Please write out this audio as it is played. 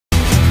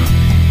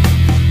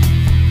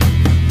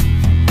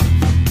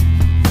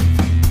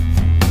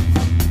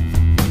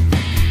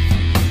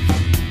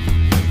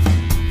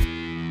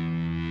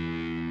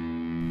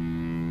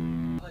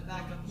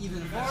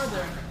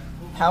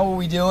How are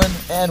we doing?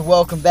 And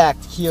welcome back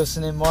to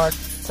Kyosin and Mark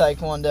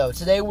Taekwondo.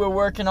 Today we're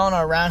working on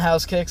our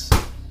roundhouse kicks,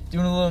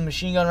 doing a little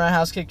machine gun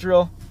roundhouse kick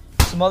drill,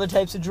 some other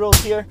types of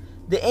drills here.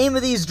 The aim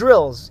of these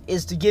drills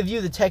is to give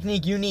you the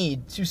technique you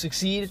need to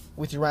succeed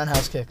with your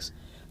roundhouse kicks.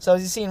 So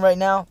as you're seeing right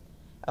now,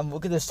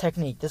 look at this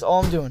technique. That's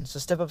all I'm doing. So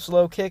step up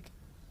slow, kick,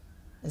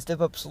 and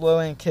step up slow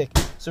and kick.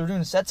 So we're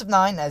doing sets of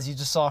 9, as you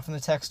just saw from the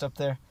text up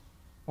there.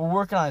 We're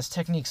working on this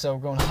technique, so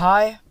we're going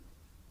high,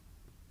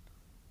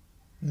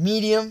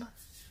 medium,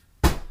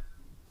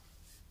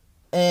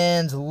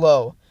 and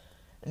low.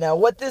 Now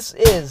what this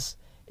is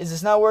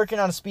it's not working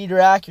on speed or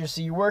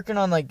accuracy. You're working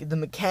on like the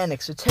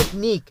mechanics, the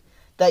technique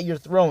that you're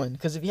throwing.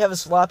 Because if you have a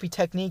sloppy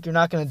technique, you're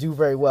not going to do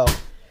very well.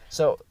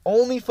 So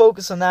only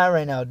focus on that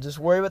right now. Just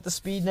worry about the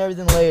speed and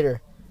everything later.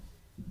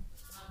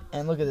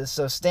 And look at this.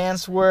 So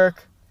stance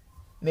work.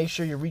 Make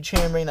sure you're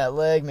reach-hammering that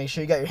leg. Make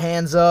sure you got your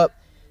hands up.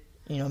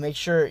 You know, make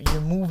sure you're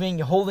moving,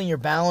 you're holding your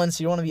balance.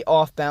 You don't want to be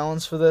off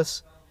balance for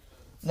this.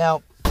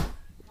 Now,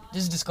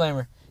 just a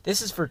disclaimer.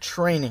 This is for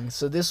training,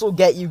 so this will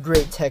get you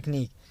great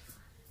technique.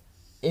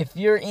 If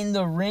you're in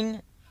the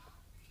ring,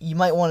 you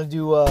might want to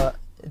do a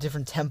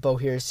different tempo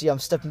here. See, I'm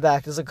stepping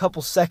back. There's a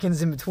couple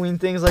seconds in between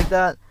things like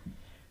that.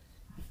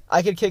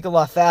 I could kick a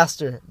lot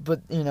faster,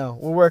 but, you know,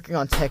 we're working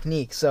on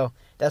technique, so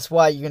that's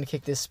why you're going to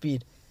kick this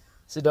speed.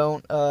 So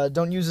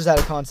don't use this out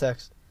of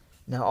context.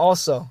 Now,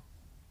 also,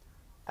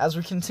 as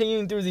we're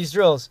continuing through these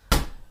drills,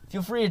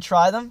 feel free to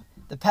try them.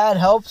 The pad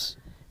helps.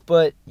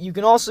 But you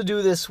can also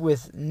do this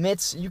with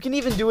mitts. You can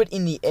even do it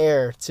in the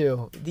air,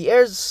 too. The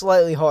air is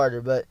slightly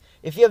harder, but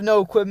if you have no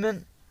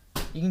equipment,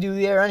 you can do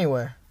the air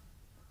anywhere.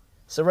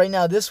 So right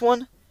now, this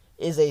one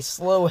is a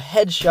slow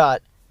headshot,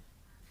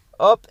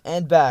 up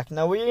and back.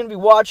 Now, what you're going to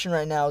be watching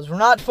right now is we're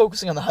not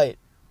focusing on the height.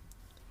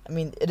 I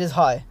mean, it is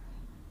high.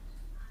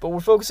 But we're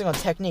focusing on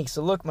technique.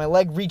 So look, my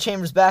leg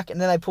re-chambers back, and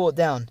then I pull it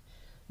down.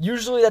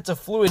 Usually, that's a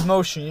fluid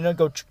motion. You know,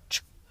 go...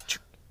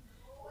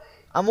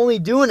 I'm only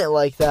doing it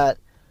like that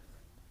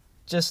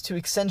just to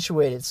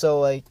accentuate it, so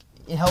like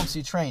it helps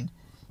you train.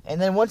 And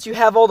then once you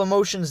have all the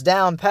motions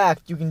down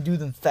packed, you can do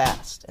them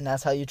fast, and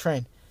that's how you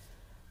train.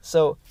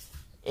 So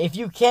if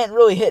you can't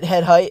really hit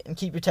head height and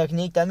keep your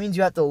technique, that means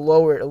you have to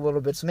lower it a little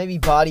bit. So maybe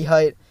body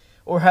height,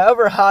 or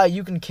however high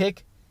you can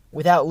kick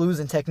without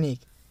losing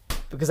technique,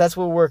 because that's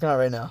what we're working on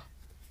right now.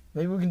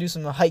 Maybe we can do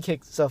some height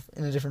kick stuff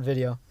in a different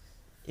video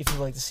if you'd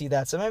like to see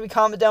that. So maybe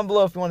comment down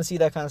below if you want to see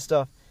that kind of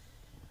stuff.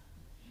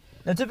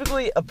 Now,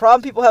 typically, a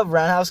problem people have with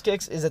roundhouse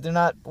kicks is that they're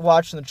not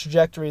watching the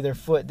trajectory of their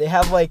foot. They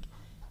have, like,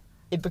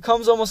 it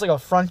becomes almost like a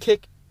front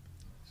kick,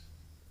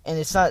 and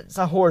it's not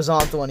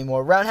horizontal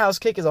anymore. Roundhouse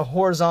kick is a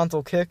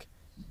horizontal kick,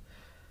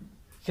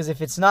 because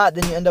if it's not,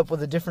 then you end up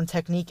with a different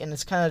technique, and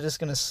it's kind of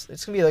just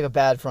it's gonna be like a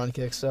bad front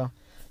kick. So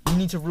you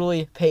need to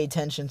really pay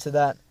attention to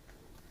that.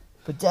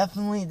 But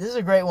definitely, this is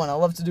a great one. I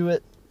love to do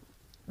it.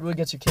 It really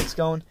gets your kicks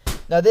going.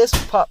 Now, this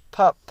pop,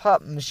 pop,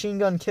 pop machine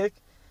gun kick.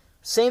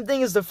 Same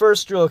thing as the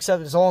first drill,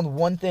 except it's all in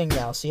one thing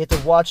now. So you have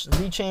to watch the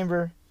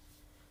re-chamber,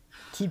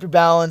 keep your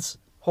balance,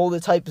 hold a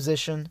tight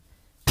position,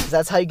 because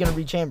that's how you're going to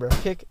re-chamber.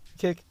 Kick,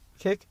 kick,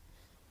 kick.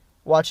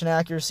 Watching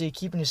accuracy,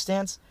 keeping your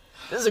stance.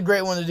 This is a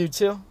great one to do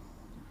too.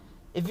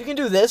 If you can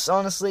do this,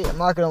 honestly, I'm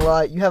not going to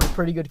lie, you have a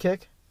pretty good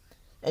kick.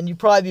 And you'd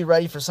probably be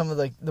ready for some of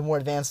the more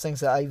advanced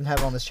things that I even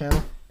have on this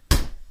channel.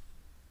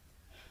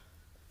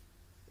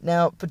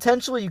 Now,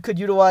 potentially, you could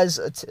utilize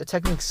a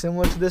technique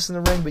similar to this in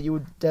the ring, but you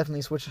would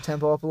definitely switch the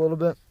tempo up a little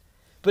bit.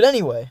 But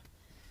anyway,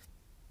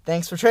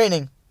 thanks for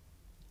training.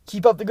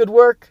 Keep up the good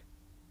work,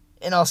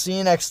 and I'll see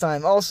you next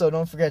time. Also,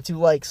 don't forget to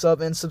like,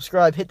 sub, and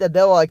subscribe. Hit that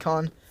bell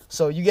icon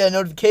so you get a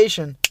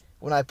notification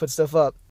when I put stuff up.